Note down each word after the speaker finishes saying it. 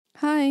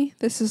Hi,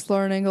 this is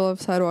Lauren Engel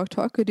of Sidewalk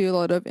Talk. I do a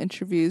lot of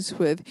interviews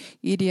with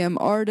EDM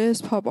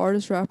artists, pop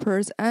artists,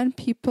 rappers, and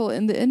people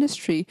in the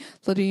industry,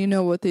 letting you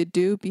know what they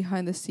do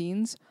behind the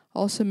scenes.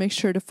 Also, make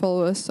sure to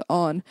follow us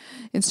on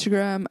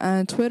Instagram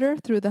and Twitter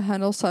through the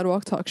handle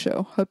Sidewalk Talk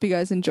Show. Hope you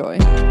guys enjoy.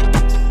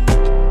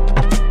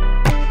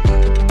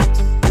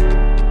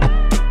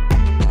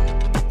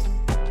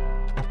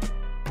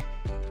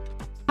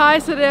 Hi,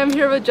 so today I'm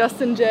here with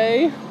Justin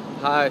J.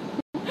 Hi.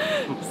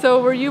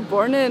 So were you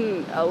born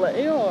in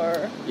LA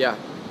or? Yeah,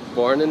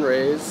 born and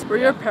raised. Were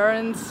your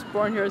parents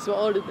born here as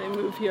well, or did they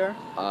move here?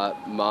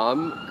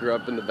 Mom grew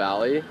up in the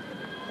Valley.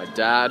 My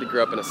dad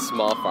grew up in a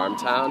small farm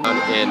town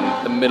in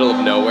the middle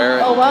of nowhere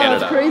in Canada.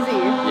 That's crazy.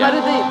 Yeah.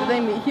 How did they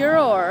meet here,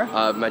 or?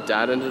 My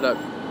dad ended up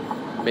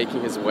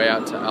making his way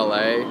out to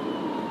LA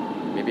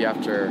maybe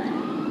after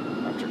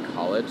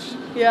college.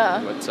 Yeah.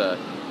 He went to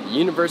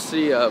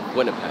University of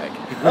Winnipeg.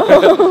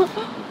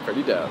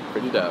 Pretty dope.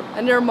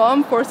 And your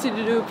mom forced you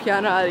to do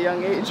piano at a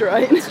young age,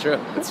 right? It's true.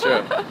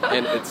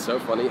 And it's so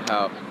funny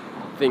how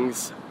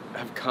things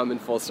have come in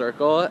full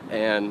circle,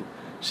 and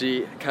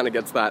she kind of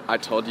gets that "I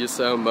told you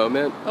so"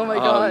 moment. Oh my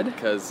God.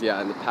 Because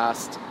in the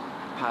past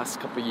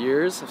couple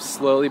years, I've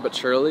slowly but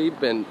surely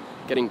been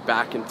getting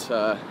back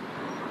into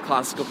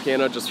classical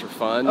piano just for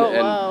fun. Oh,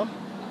 and wow.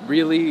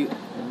 really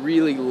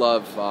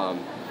love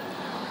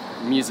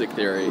music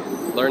theory.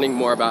 Learning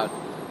more about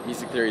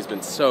music theory has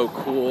been so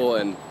cool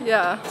and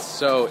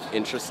so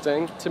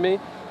interesting to me.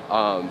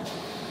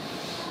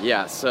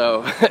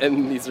 So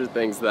and these are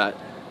things that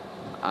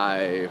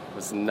I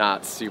was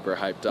not super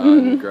hyped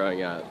on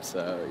growing up.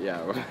 So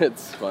yeah,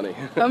 it's funny.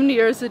 How many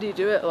years did you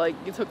do it? Like,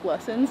 you took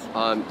lessons?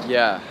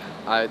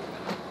 I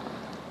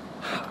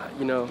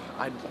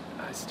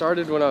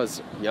started when I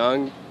was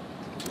young,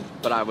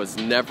 but I was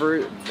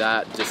never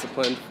that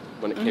disciplined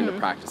when it came to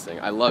practicing.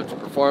 I loved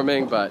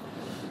performing, but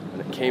when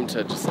it came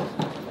to just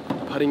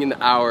putting in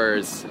the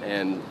hours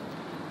and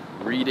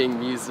reading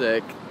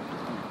music,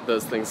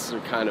 those things are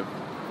kind of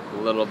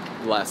a little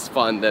less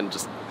fun than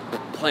just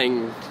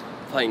playing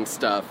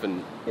stuff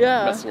and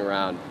messing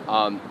around.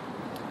 But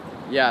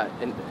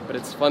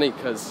it's funny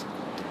because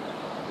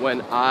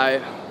when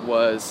I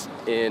was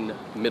in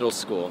middle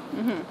school,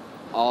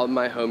 all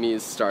my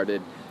homies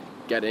started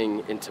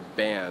getting into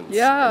bands.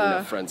 Yeah.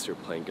 And friends who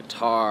were playing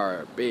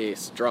guitar,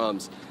 bass,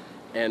 drums,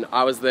 and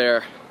I was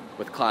there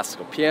with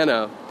classical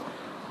piano,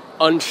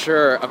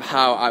 unsure of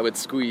how I would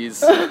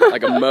squeeze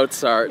like a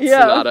Mozart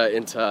sonata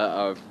into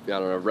a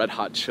Red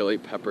Hot Chili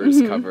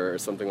Peppers cover or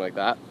something like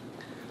that.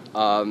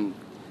 And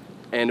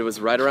it was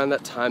right around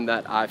that time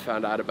that I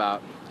found out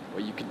about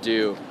what you could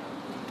do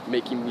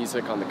making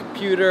music on the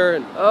computer.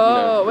 And,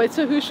 wait,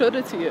 so who showed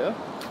it to you?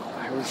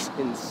 It was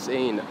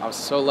insane. I was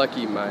so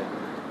lucky.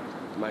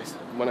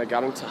 When I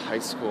got into high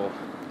school,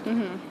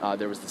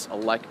 there was this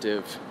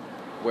elective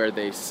where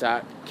they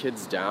sat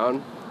kids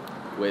down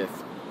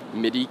with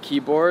MIDI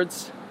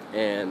keyboards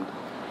and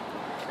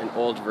an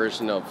old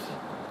version of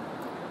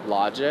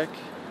Logic.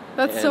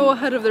 That's so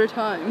ahead of their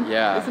time.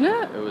 Yeah. Isn't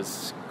it? It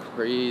was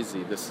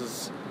crazy. This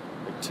is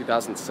like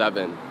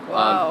 2007.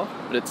 Wow.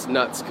 But it's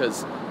nuts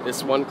because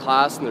this one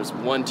class, and there's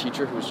one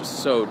teacher who was just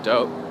so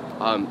dope.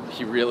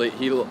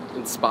 He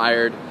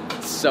inspired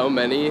so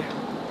many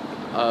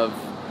of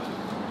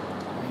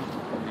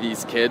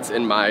these kids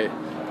in my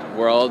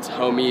world,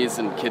 homies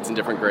and kids in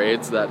different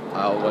grades that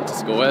I went to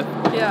school with.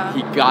 Yeah.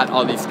 He got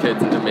all these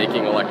kids into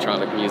making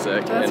electronic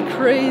music. That's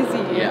crazy.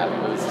 Yeah,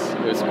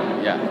 it was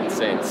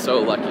insane. So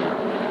lucky.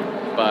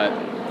 But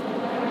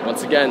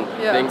once again,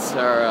 things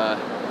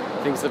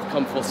have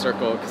come full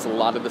circle because a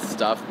lot of the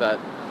stuff that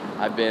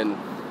I've been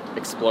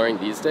exploring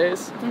these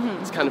days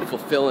is kind of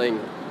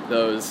fulfilling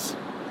those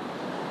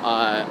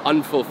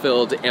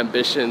unfulfilled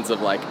ambitions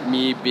of like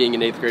me being in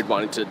 8th grade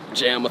wanting to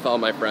jam with all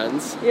my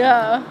friends.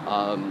 Yeah.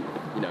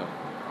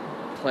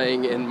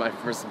 Playing in my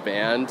first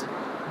band,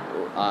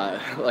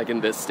 like in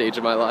this stage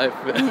of my life.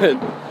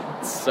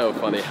 It's so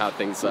funny how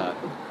things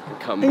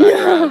come back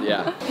around.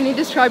 Yeah. Can you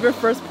describe your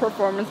first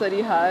performance that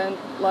you had,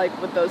 like,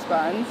 with those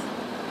bands?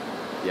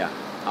 Yeah.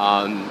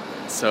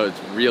 So it's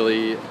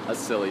really a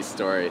silly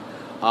story.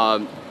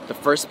 The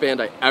first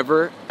band I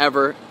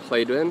ever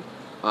played in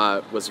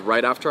was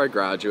right after I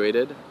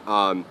graduated.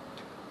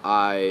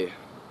 I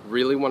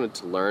really wanted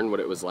to learn what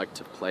it was like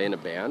to play in a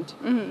band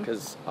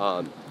because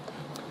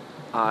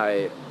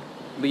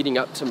leading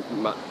up to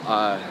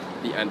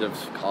the end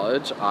of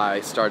college,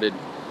 I started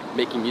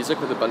making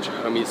music with a bunch of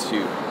homies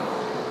who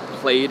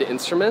played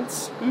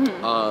instruments,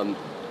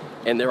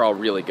 and they're all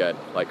really good,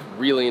 like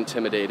really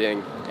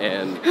intimidating.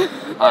 And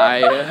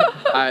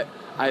I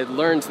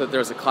learned that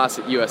there's a class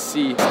at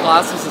USC. This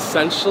class is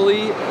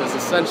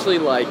essentially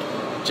like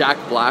Jack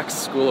Black's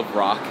School of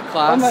Rock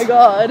class. Oh my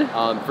God.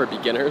 For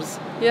beginners.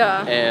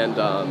 Yeah. And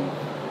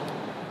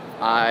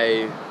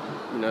I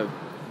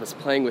was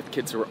playing with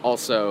kids who were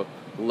also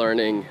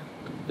learning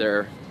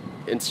their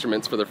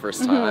instruments for the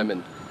first time,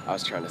 and I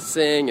was trying to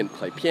sing and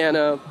play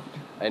piano,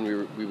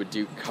 and we would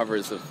do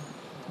covers of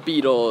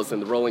Beatles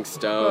and the Rolling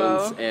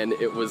Stones, and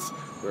we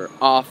were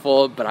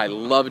awful, but I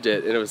loved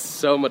it, and it was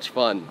so much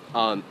fun.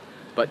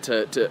 But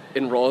to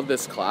enroll in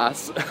this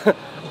class,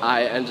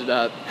 I ended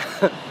up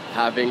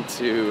having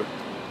to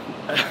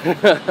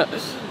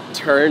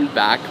turn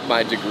back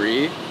my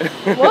degree.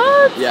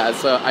 What? Yeah,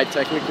 so I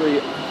technically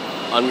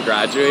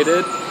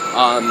ungraduated,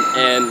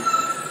 and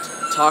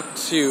talked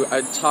to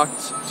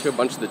a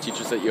bunch of the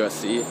teachers at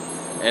USC,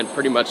 and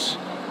pretty much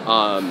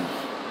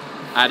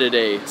added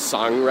a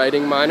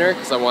songwriting minor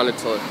because I wanted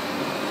to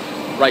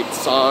write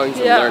songs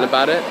and learn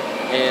about it.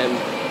 And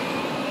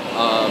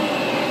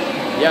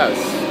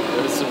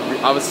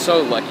I was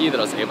so lucky that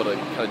I was able to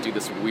kind of do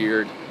this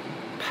weird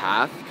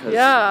path. Cause,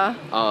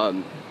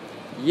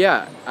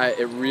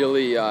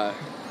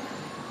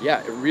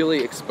 it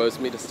really exposed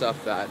me to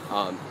stuff that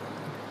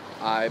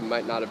I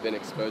might not have been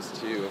exposed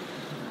to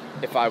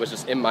if I was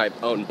just in my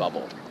own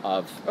bubble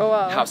of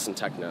house and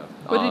techno.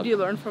 What did you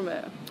learn from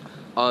it?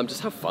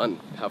 Just how fun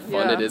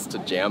it is to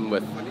jam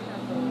with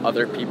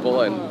other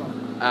people, and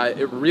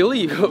it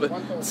really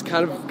it's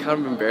kind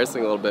of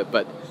embarrassing a little bit,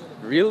 but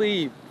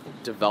really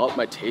developed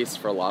my taste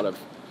for a lot of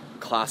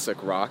classic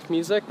rock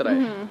music that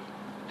I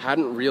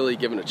hadn't really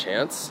given a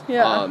chance.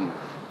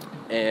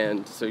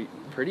 And so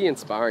pretty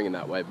inspiring in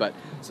that way. But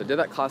so I did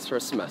that class for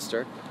a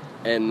semester,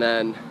 and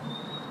then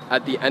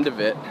at the end of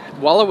it,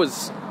 while I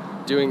was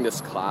doing this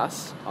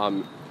class,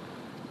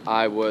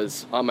 I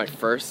was on my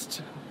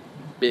first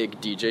big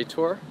DJ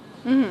tour,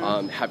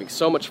 having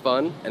so much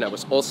fun, and I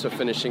was also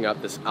finishing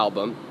up this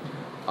album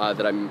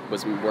that I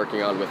was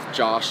working on with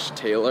Josh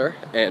Taylor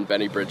and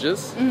Benny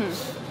Bridges.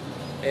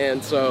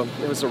 And so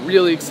it was a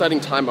really exciting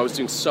time. I was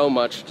doing so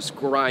much, just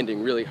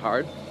grinding really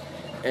hard.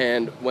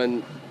 And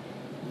when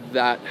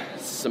that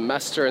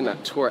semester and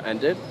that tour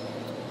ended,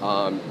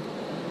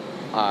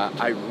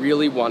 I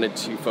really wanted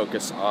to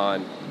focus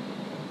on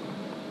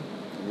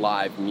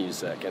live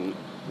music and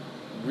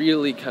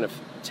really kind of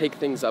take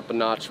things up a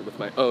notch with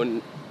my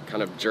own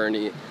kind of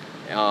journey.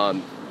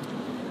 And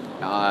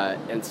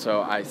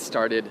so I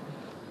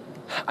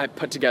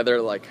put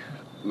together like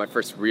my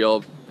first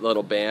real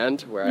little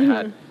band where I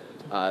had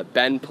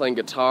Ben playing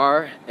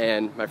guitar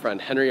and my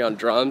friend Henry on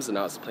drums, and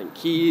I was playing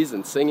keys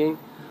and singing.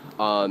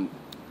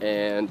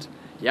 And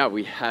yeah,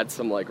 we had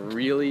some like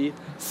really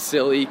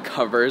silly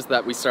covers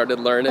that we started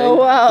learning,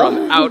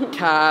 from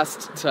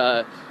Outkast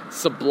to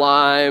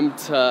Sublime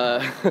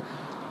to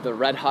the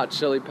Red Hot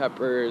Chili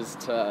Peppers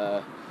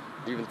to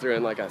even threw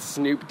in like a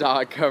Snoop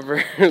Dogg cover.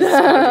 It's kind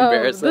of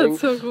embarrassing.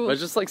 That's so cool. But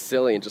it's just like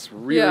silly and just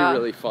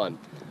really fun.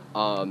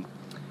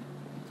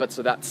 But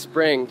so that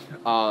spring,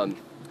 I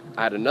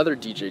had another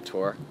DJ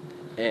tour,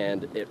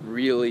 and it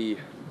really,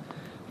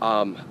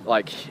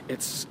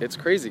 it's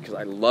crazy because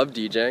I love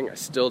DJing. I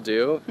still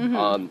do.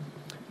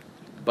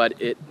 But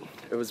it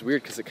was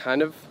weird because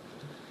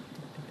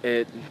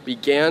it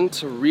began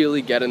to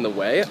really get in the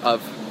way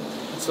of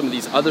some of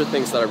these other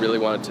things that I really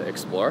wanted to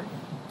explore.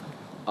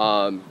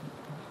 And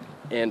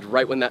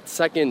right when that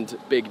second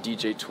big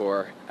DJ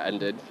tour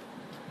ended,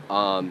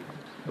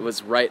 it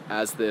was right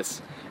as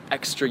this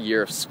extra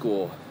year of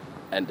school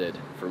ended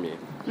for me.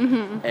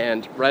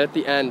 And right at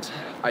the end,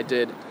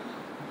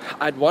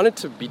 I'd wanted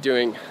to be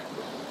doing,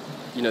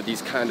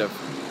 these kind of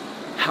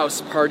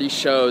house party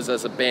shows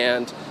as a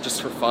band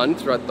just for fun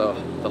throughout the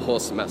whole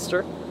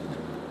semester.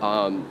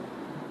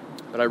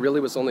 But I really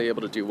was only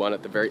able to do one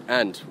at the very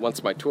end,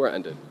 once my tour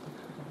ended.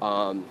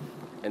 And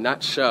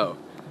that show,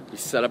 we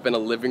set up in a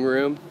living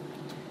room,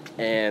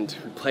 and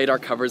we played our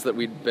covers that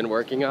we'd been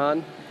working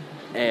on,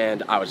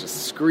 and I was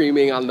just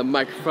screaming on the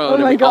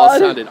microphone, and we all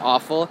sounded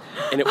awful,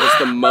 and it was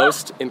the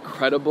most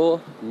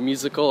incredible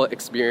musical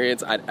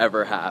experience I'd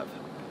ever have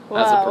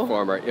as a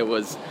performer. It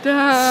was so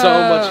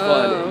much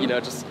fun,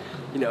 just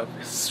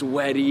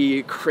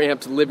sweaty,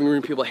 cramped living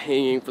room, people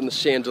hanging from the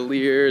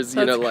chandeliers,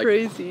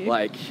 crazy.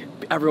 Like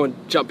everyone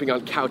jumping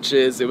on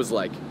couches. It was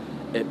like,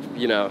 it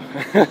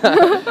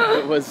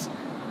was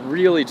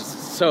really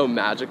just so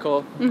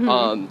magical.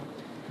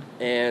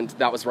 And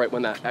that was right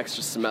when that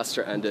extra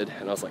semester ended,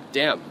 and I was like,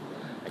 damn,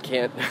 I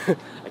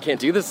can't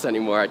do this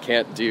anymore. I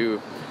can't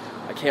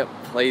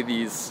play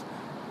these,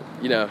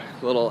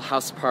 little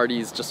house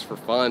parties just for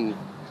fun.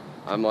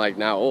 I'm like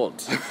now old,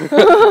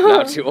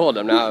 now too old.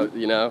 I'm now,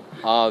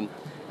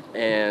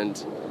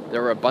 and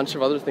there were a bunch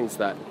of other things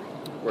that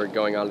were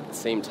going on at the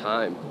same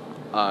time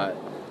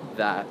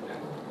that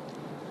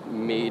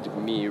made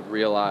me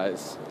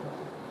realize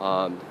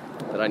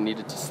that I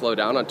needed to slow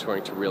down on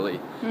touring to really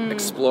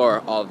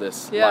explore all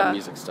this live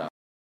music stuff.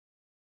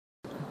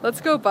 Let's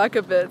go back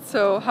a bit.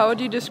 So how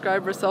would you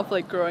describe yourself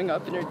like growing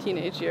up in your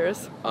teenage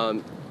years?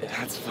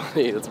 That's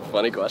funny. That's a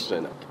funny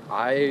question.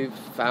 I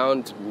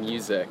found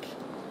music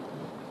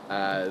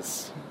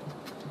as,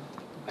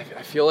 I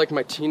feel like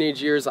my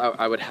teenage years,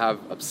 I would have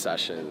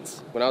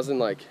obsessions. When I was in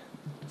like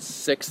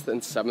 6th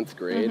and 7th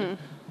grade,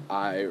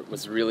 I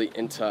was really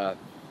into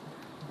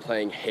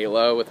playing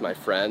Halo with my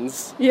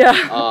friends.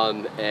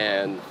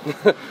 And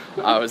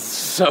I was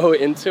so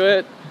into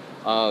it.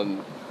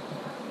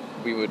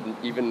 We would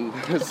even,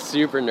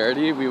 super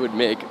nerdy, we would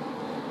make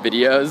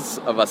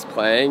videos of us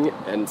playing,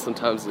 and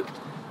sometimes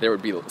there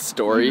would be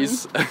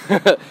stories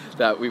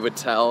that we would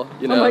tell.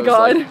 You know, oh my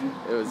God.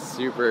 It was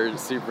super,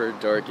 super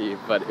dorky,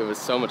 but it was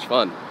so much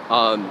fun.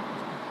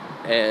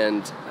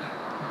 And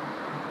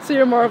so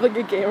you're more of like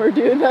a gamer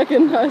dude back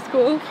in high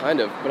school? Kind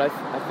of, but I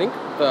think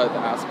the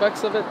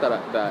aspects of it that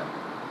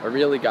I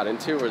really got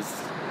into was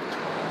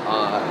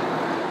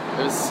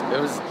it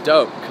was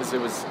dope, because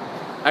it was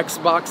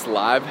Xbox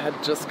Live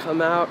had just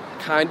come out,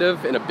 kind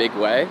of in a big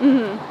way,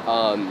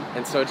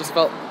 and so it just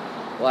felt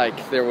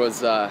like there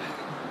was it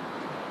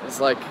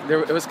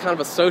was kind of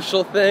a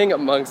social thing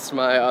amongst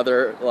my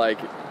other like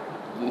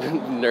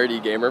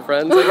nerdy gamer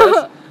friends, I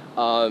guess.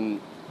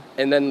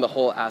 And then the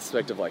whole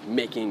aspect of like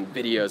making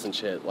videos and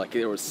shit, like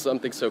there was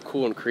something so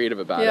cool and creative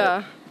about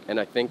it. And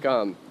I think,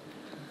 when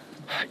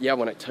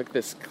I took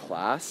this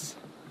class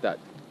that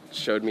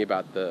showed me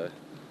about the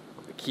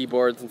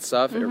keyboards and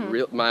stuff,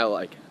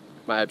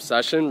 my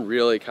obsession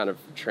really kind of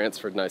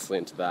transferred nicely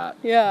into that.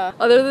 Yeah.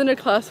 Other than a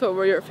class, what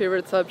were your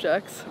favorite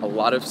subjects? A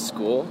lot of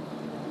school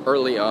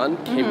early on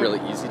came really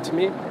easy to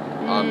me.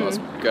 I was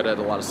good at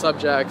a lot of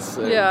subjects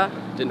and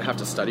didn't have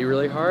to study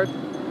really hard.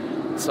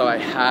 So I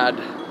had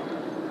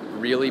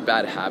really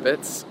bad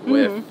habits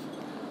with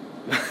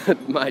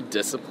my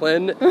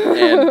discipline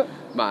and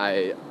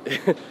my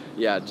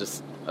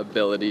just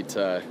ability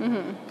to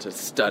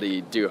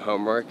study, do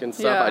homework and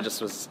stuff.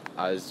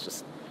 I was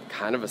just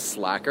kind of a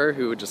slacker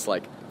who would just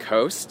like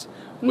coast,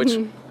 which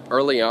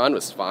early on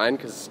was fine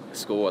because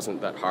school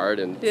wasn't that hard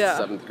in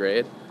 7th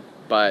grade.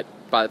 But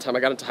by the time I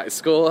got into high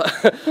school,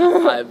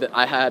 I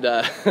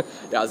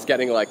was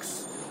getting like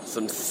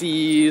some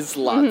C's,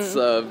 lots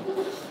of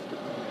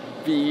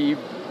B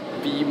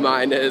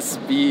minus,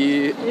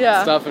 B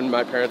stuff, and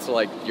my parents were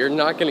like, "You're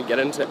not going to get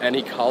into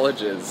any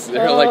colleges."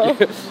 They're like,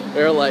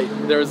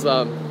 there's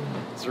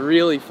it's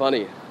really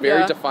funny,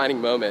 very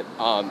defining moment.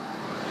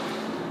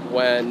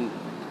 When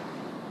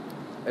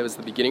it was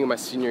the beginning of my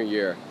senior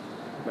year,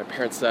 my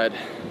parents said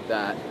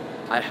that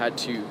I had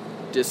to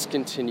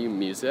discontinue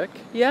music.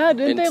 Yeah,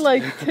 didn't they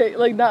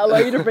not allow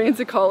you to bring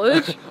into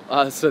college?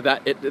 So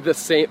that it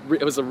was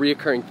a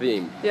reoccurring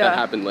theme that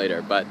happened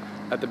later. But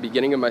at the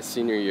beginning of my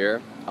senior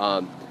year,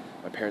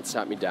 my parents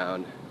sat me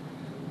down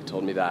and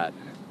told me that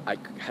I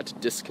had to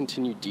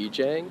discontinue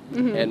DJing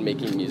and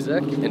making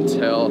music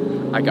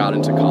until I got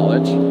into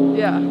college.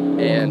 Yeah.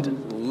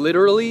 And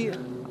literally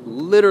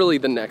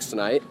the next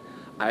night,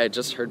 I had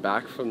just heard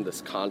back from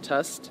this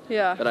contest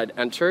that I'd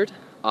entered.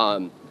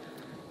 That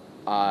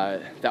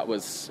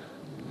was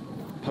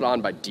put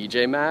on by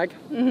DJ Mag,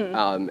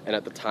 and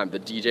at the time, the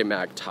DJ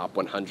Mag Top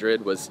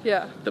 100 was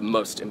the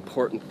most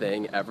important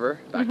thing ever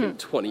back in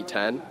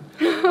 2010,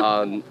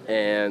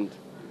 and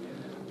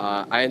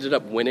I ended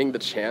up winning the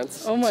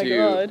chance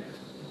to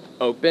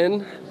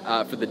open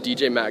for the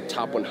DJ Mag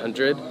Top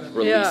 100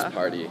 release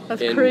party.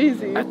 That's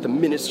crazy. At the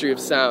Ministry of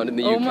Sound in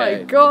the UK. Oh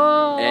my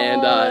God!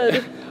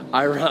 And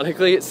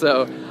ironically,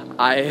 so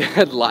I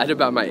had lied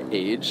about my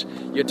age.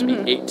 You had to be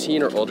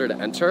 18 or older to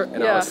enter,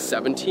 and I was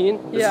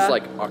 17. This is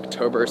like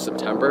October,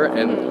 September,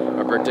 and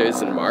my birthday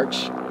is in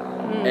March.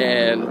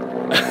 And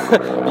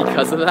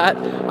because of that,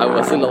 I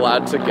wasn't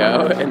allowed to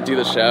go and do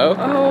the show,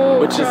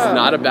 which is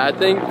not a bad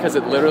thing, because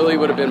it literally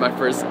would have been my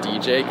first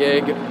DJ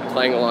gig,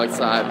 playing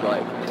alongside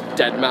like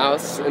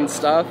Deadmau5 and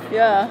stuff.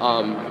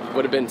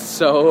 Would have been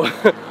so...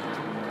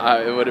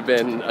 it would have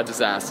been a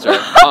disaster.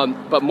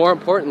 But more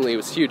importantly, it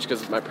was huge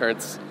because my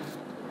parents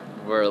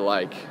were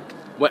like,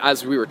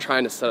 as we were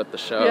trying to set up the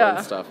show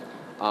and stuff,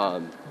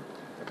 my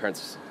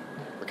parents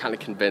were kind of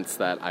convinced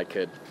that I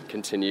could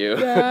continue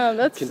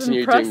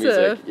continue doing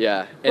music.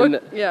 Yeah. And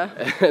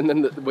and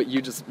then what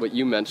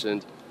you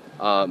mentioned,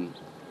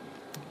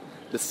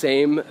 the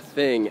same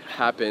thing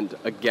happened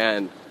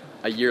again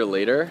a year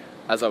later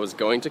as I was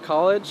going to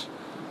college.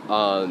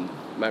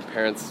 My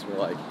parents were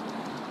like,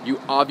 "You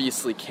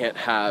obviously can't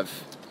have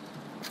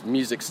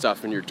music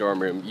stuff in your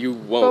dorm room. You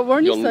won't." But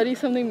weren't you studying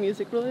something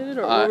music related,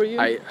 or what were you?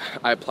 I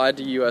applied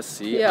to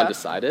USC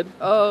undecided.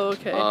 Oh,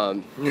 okay.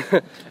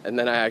 And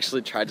then I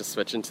actually tried to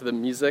switch into the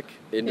music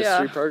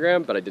industry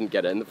program, but I didn't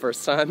get in the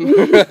first time.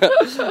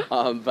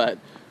 But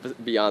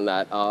beyond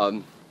that,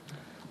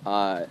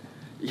 my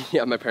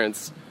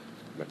parents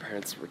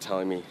were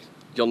telling me,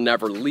 "You'll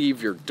never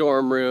leave your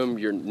dorm room.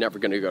 You're never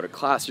going to go to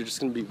class. You're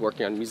just going to be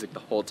working on music the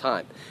whole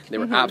time." And they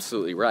were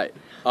absolutely right.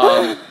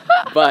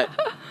 But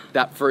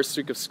that first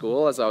week of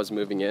school, as I was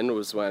moving in,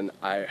 was when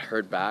I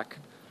heard back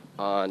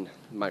on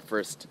my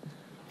first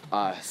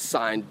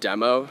signed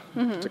demo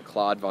to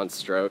Claude Von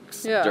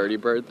Stroke's Dirty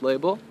Bird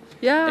label.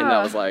 Yeah. And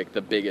that was like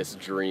the biggest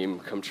dream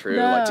come true.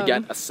 Yeah. Like to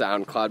get a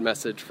SoundCloud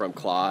message from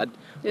Claude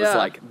was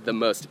like the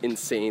most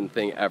insane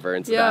thing ever.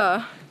 And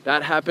so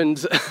that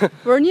happened.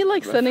 Weren't you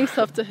like sending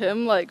stuff to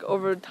him like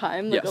over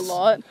time, like a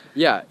lot?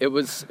 Yeah, it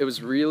was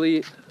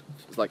really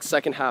like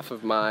second half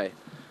of my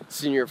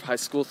senior year of high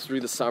school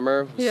through the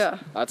summer.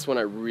 That's when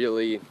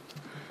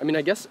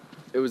I guess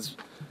it was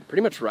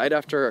pretty much right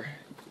after,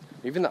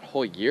 even that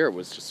whole year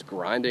was just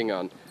grinding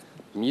on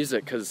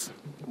music, because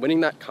winning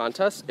that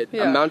contest, it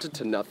amounted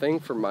to nothing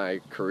for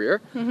my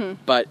career,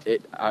 but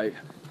I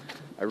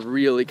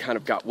really kind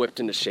of got whipped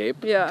into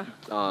shape. Yeah.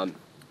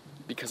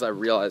 Because I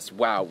realized,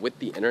 wow, with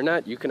the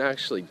internet, you can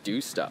actually do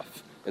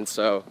stuff. And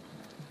so,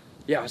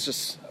 yeah, I was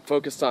just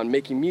focused on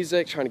making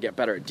music, trying to get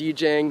better at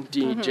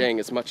DJing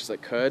as much as I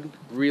could.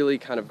 Really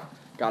kind of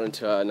got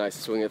into a nice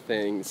swing of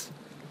things,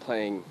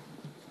 playing,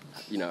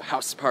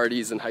 house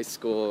parties in high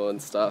school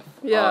and stuff.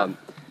 Yeah.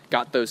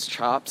 Got those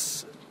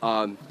chops,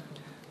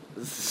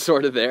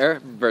 sort of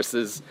there,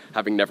 versus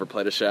having never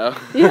played a show.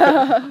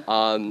 Yeah.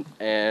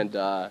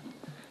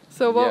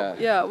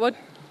 What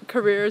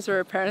careers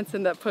or parents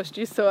in that pushed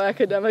you so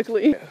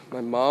academically?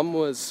 My mom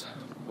was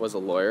a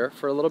lawyer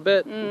for a little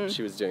bit.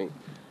 She was doing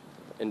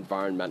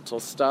environmental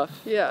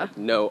stuff. Yeah. Like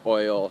no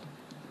oil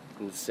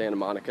in Santa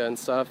Monica and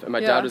stuff. And my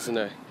dad was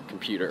into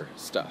computer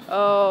stuff.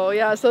 Oh,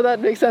 yeah, so that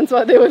makes sense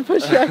why they would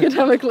push you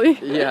academically.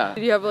 Yeah.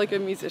 Did you have like a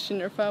musician in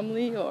your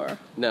family or?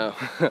 No.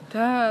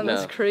 Damn, No.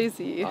 that's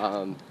crazy.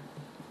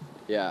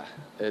 Yeah,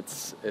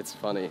 it's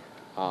funny.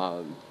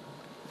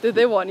 Did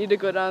they want you to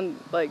go down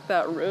like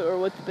that route, or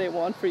what did they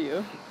want for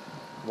you?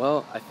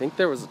 Well, I think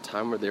there was a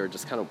time where they were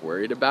just kind of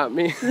worried about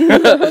me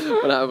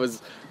when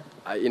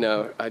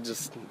I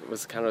just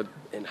was kind of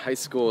in high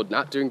school,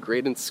 not doing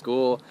great in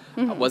school.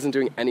 I wasn't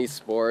doing any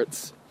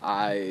sports.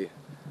 I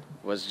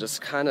was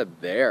just kind of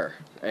there.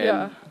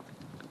 And,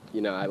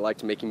 I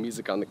liked making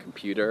music on the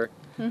computer.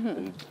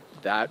 And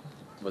that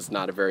was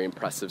not a very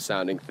impressive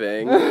sounding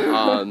thing.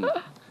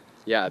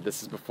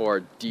 This is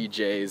before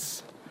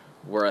DJs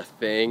were a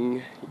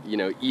thing,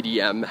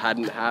 EDM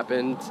hadn't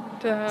happened.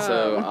 Damn.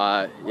 So,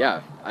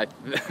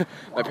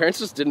 my parents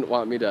just didn't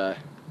want me to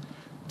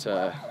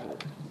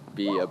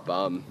be a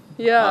bum.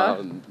 Yeah.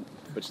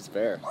 Which is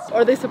fair. So.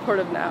 Are they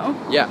supportive now?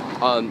 Yeah.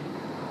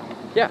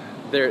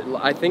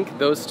 I think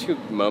those two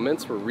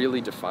moments were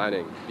really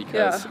defining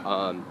because,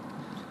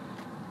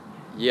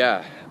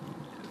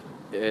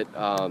 it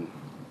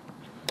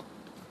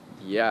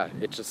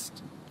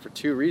just, for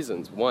two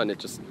reasons. One,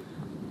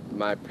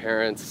 my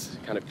parents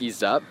kind of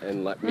eased up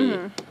and let me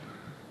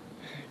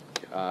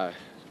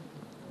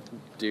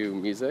do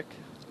music.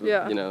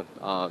 Yeah.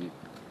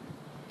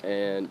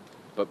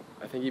 But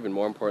I think even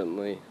more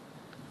importantly,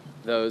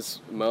 those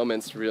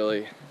moments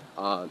really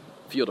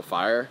fueled a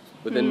fire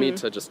within me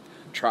to just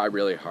try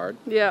really hard.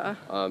 Yeah.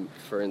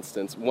 For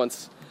instance,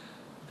 once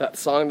that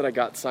song that I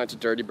got signed to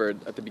Dirty Bird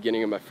at the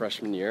beginning of my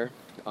freshman year,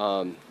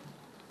 I'd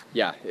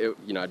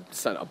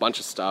sent a bunch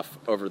of stuff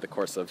over the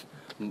course of,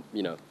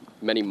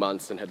 many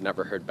months and had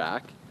never heard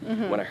back.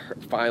 When I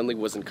finally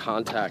was in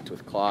contact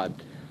with Claude,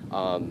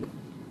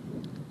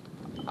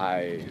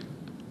 I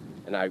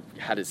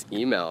had his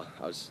email.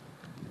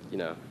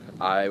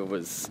 I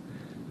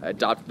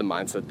adopted the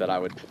mindset that I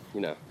would,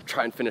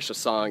 try and finish a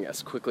song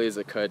as quickly as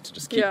I could to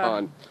just keep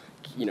on,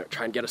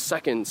 try and get a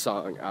second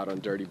song out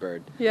on Dirty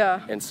Bird. Yeah.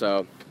 And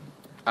so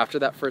after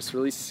that first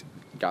release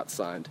got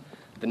signed,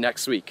 the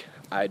next week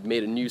I'd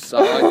made a new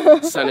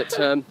song, sent it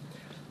to him.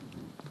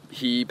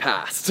 He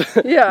passed.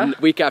 Yeah.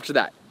 Week after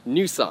that,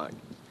 new song.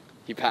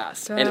 He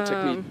passed. Damn. And it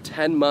took me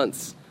 10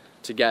 months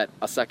to get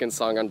a second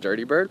song on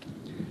Dirty Bird.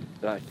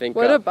 And I think...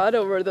 What about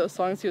it were those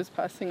songs he was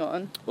passing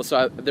on? Well,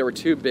 so there were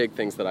two big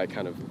things that I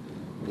kind of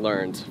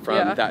learned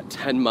from that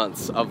 10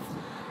 months of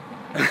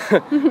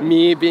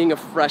me being a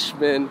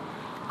freshman,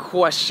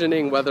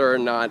 questioning whether or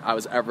not I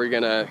was ever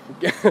going to...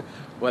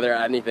 whether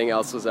anything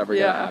else was ever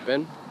going to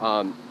happen.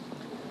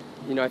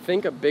 I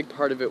think a big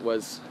part of it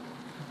was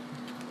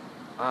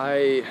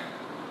I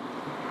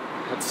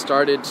had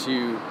started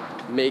to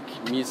make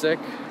music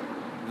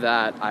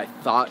that I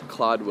thought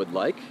Claude would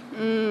like.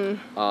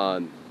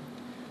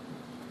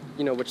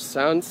 Which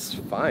sounds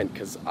fine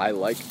because I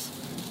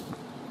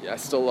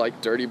still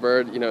like Dirty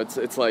Bird.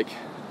 It's like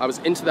I was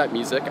into that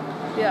music.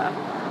 Yeah.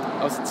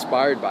 I was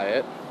inspired by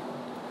it.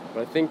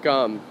 But I think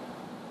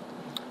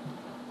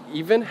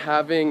even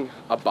having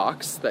a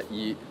box that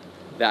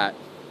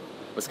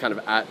was kind of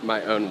at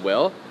my own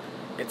will,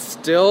 it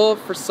still,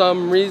 for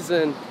some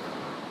reason,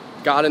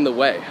 got in the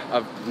way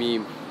of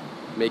me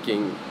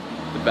making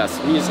the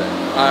best music.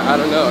 I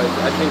don't know.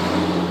 I think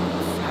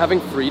having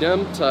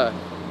freedom to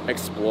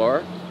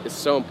explore is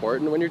so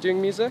important when you're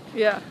doing music.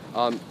 Yeah.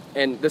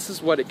 And this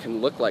is what it can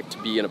look like to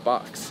be in a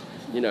box.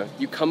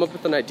 You come up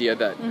with an idea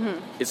that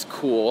is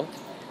cool,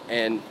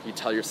 and you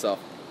tell yourself,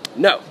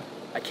 no,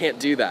 I can't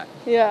do that.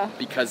 Yeah.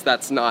 Because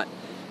that's not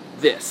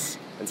this.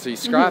 And so you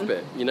scrap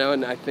it,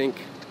 and I think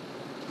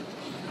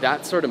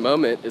that sort of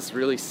moment is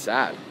really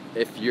sad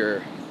if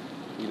you're,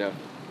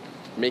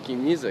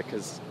 making music,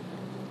 because,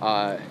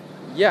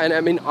 and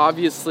I mean,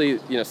 obviously,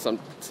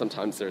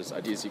 sometimes there's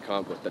ideas you come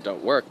up with that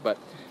don't work, but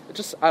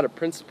just out of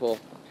principle,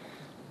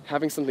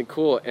 having something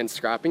cool and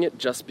scrapping it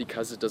just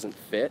because it doesn't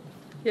fit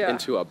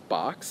into a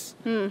box,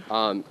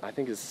 I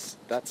think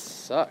that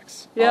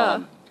sucks.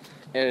 Yeah.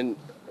 And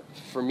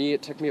for me,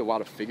 it took me a while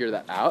to figure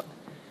that out.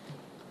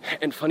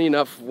 And funny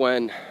enough,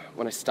 when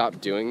I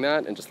stopped doing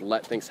that and just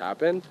let things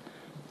happen,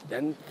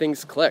 then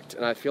things clicked.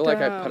 And I feel like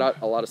I put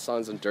out a lot of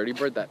songs on Dirty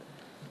Bird that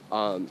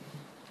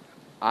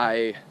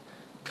I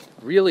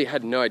really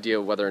had no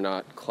idea whether or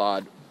not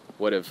Claude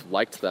would have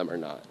liked them or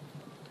not.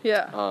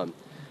 Yeah.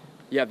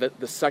 Yeah,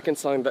 the second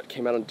song that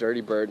came out on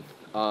Dirty Bird,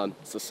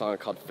 it's a song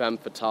called Femme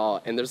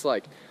Fatale, and there's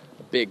like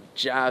a big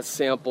jazz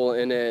sample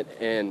in it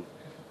and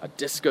a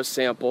disco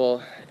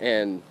sample,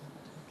 and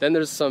then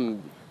there's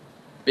some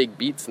big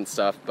beats and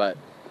stuff, but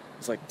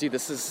it's like, dude,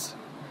 this is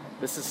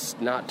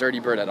not Dirty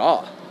Bird at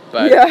all.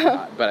 But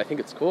but I think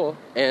it's cool,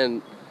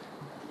 and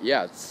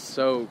yeah, it's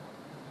so,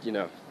 you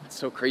know, it's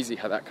so crazy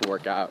how that can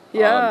work out.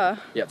 Yeah.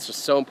 Yeah, it's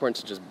just so important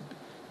to just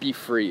be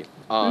free.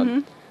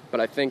 But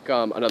I think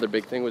another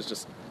big thing was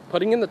just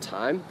putting in the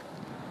time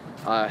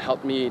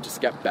helped me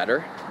just get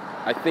better.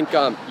 I think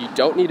you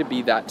don't need to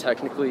be that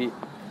technically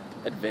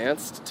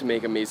advanced to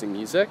make amazing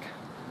music,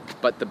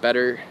 but the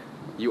better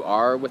you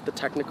are with the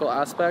technical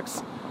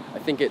aspects, I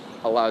think it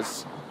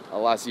allows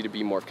you to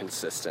be more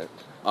consistent.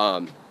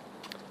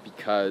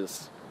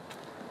 Because,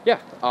 yeah,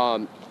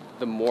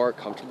 the more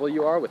comfortable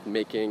you are with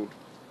making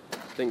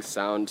things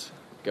sound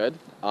good,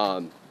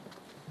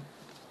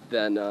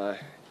 then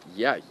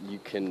yeah, you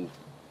can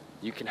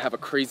have a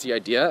crazy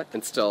idea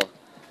and still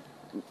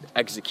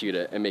execute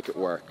it and make it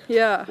work.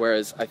 Yeah.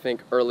 Whereas I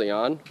think early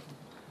on,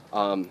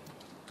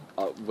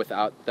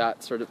 without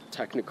that sort of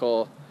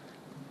technical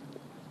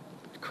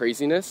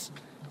craziness,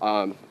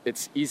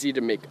 it's easy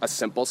to make a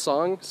simple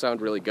song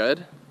sound really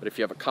good, but if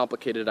you have a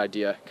complicated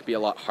idea, it can be a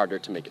lot harder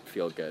to make it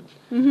feel good.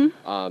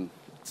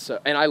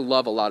 So, and I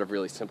love a lot of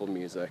really simple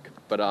music,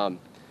 but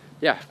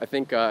yeah, I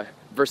think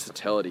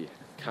versatility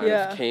kind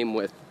of came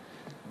with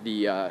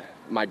the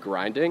my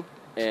grinding,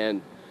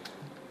 and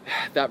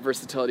that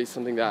versatility is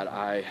something that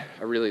I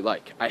really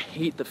like. I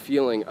hate the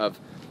feeling of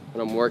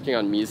when I'm working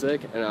on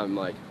music and I'm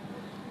like,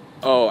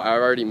 oh, I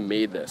already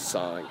made this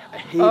song. I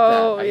hate that.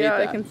 Oh, I hate yeah,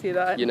 that. I can see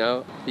that. You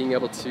know, being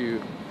able to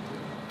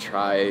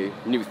try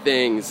new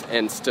things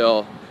and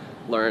still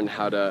learn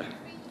how to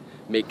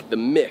make the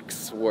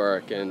mix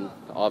work and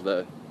all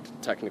the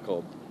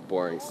technical,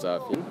 boring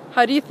stuff.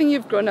 How do you think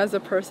you've grown as a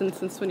person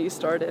since when you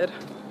started?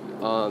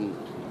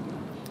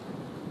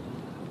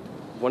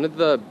 One of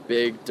the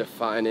big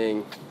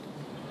defining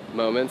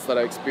moments that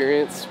I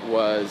experienced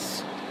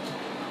was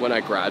when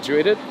I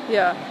graduated.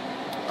 Yeah.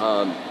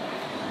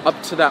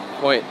 Up to that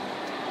point,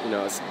 you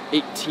know, I was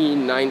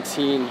 18,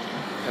 19,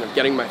 kind of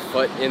getting my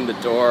foot in the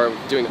door,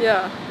 doing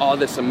all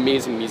this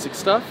amazing music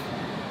stuff.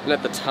 And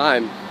at the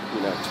time,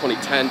 you know,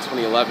 2010,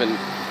 2011,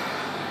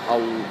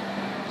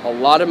 a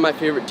lot of my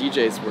favorite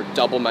DJs were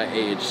double my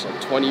age,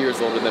 like 20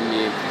 years older than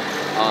me.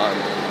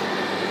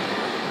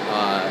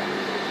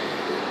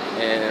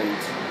 And,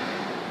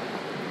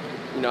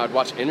 you know, I'd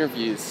watch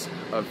interviews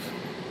of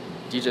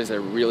DJs I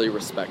really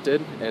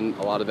respected, and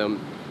a lot of them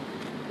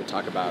would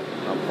talk about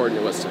how important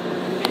it was to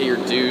pay your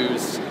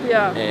dues,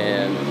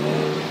 and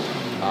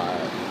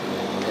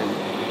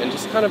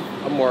just kind of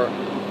a more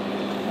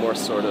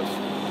sort of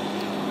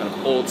kind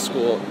of old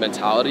school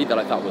mentality that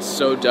I thought was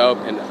so dope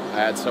and I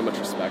had so much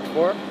respect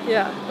for.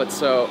 Yeah. But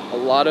so a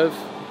lot of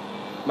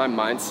my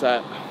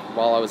mindset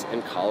while I was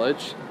in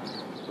college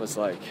was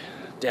like,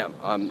 damn,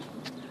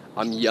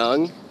 I'm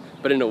young,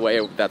 but in a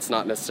way that's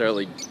not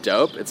necessarily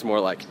dope. It's more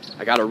like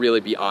I gotta really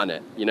be on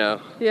it, you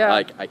know? Yeah.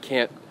 Like I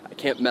can't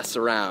mess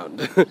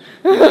around, you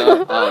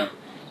know?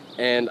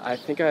 And I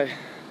think I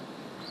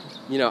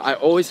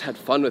always had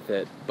fun with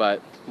it,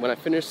 but when I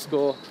finished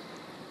school,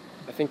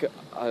 I think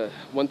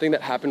one thing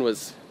that happened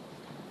was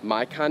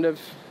my kind of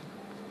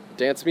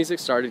dance music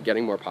started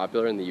getting more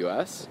popular in the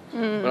US.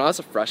 When I was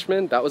a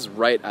freshman, that was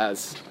right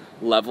as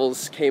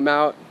Levels came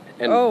out,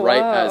 and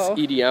as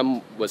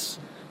EDM was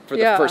for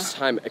the first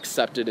time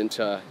accepted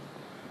into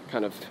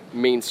kind of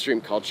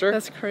mainstream culture.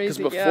 That's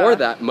crazy. Because before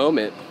that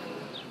moment,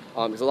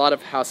 because a lot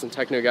of house and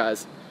techno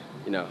guys,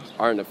 you know,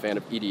 aren't a fan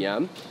of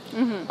EDM.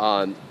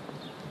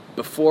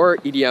 Before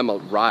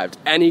EDM arrived,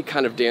 any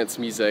kind of dance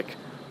music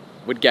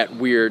would get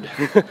weird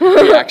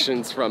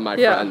reactions from my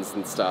friends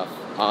and stuff.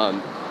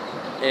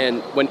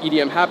 And when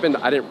EDM happened,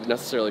 I didn't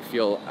necessarily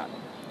feel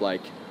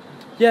like,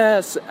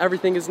 yes,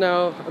 everything is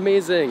now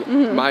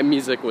amazing. My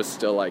music was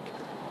still like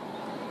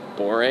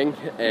boring,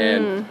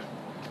 and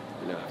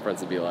you know,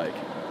 friends would be like,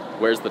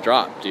 "Where's the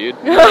drop, dude?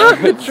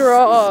 The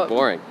drop. This is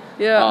boring."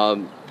 Yeah.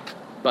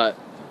 But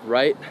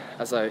right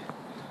as I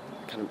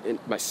kind of in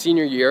my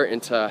senior year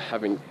into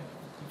having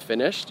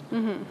finished,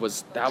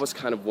 was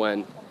kind of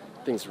when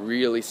things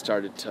really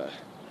started to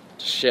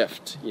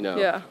shift. You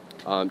know,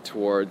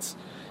 towards,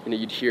 you know,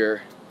 you'd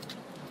hear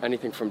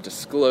anything from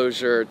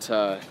Disclosure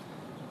to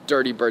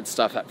Dirty Bird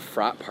stuff at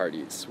frat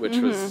parties, which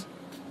was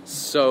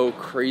so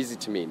crazy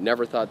to me.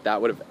 Never thought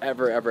that would have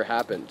ever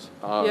happened.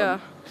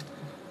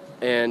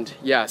 And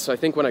yeah, so I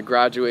think when I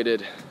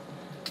graduated,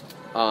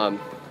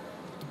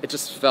 it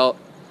just felt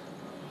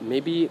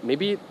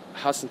maybe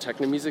house and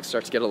techno music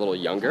starts to get a little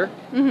younger,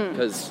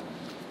 because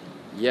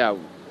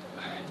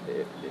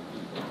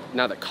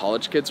now that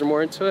college kids are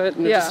more into it,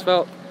 and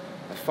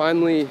I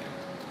finally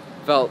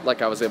felt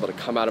like I was able to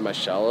come out of my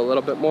shell a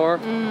little bit more,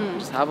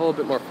 just have a little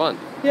bit more fun,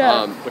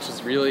 which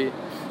is really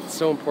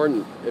so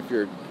important if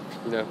you're,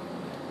 you know,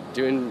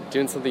 doing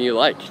something you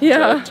like.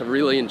 Yeah. To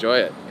really enjoy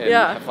it and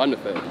Yeah. have fun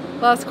with it.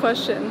 Last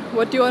question.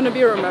 What do you want to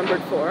be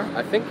remembered for?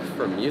 I think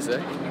for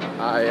music,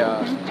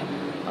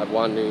 I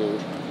want to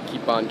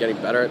keep on getting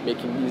better at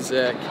making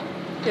music.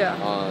 Yeah.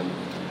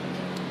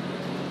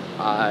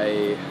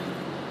 I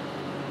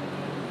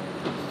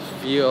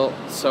feel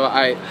so.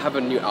 I have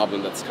a new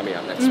album that's coming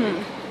out next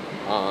week,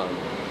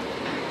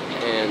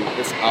 and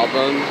this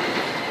album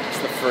is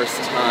the first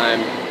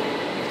time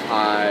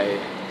I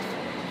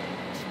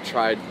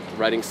tried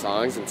writing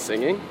songs and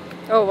singing,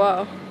 Oh,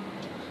 wow.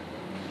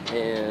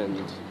 and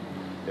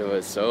it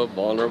was so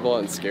vulnerable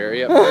and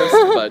scary at first,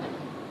 but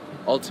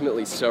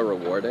ultimately so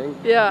rewarding.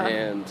 Yeah.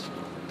 And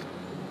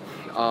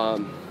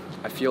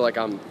I feel like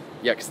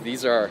because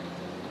these are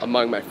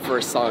among my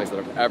first songs that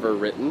I've ever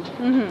written.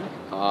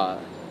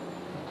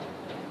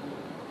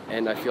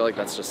 And I feel like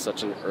that's just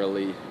such an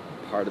early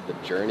part of the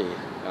journey.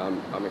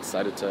 I'm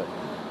excited to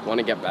want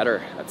to get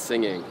better at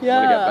singing, want to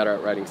get better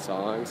at writing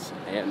songs,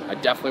 and I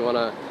definitely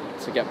want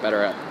to get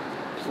better at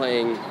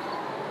playing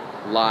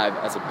live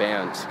as a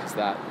band, because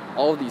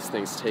all of these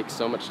things take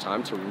so much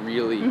time to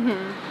really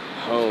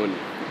hone.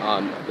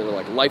 They're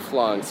like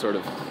lifelong sort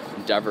of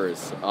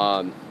endeavors,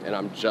 and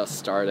I'm just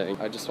starting.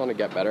 I just want to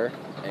get better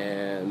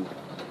and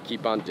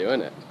keep on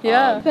doing it.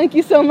 Yeah. Thank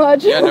you so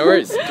much. Yeah, no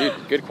worries. Dude,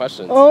 good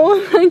questions. Oh,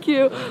 thank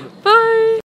you. Bye.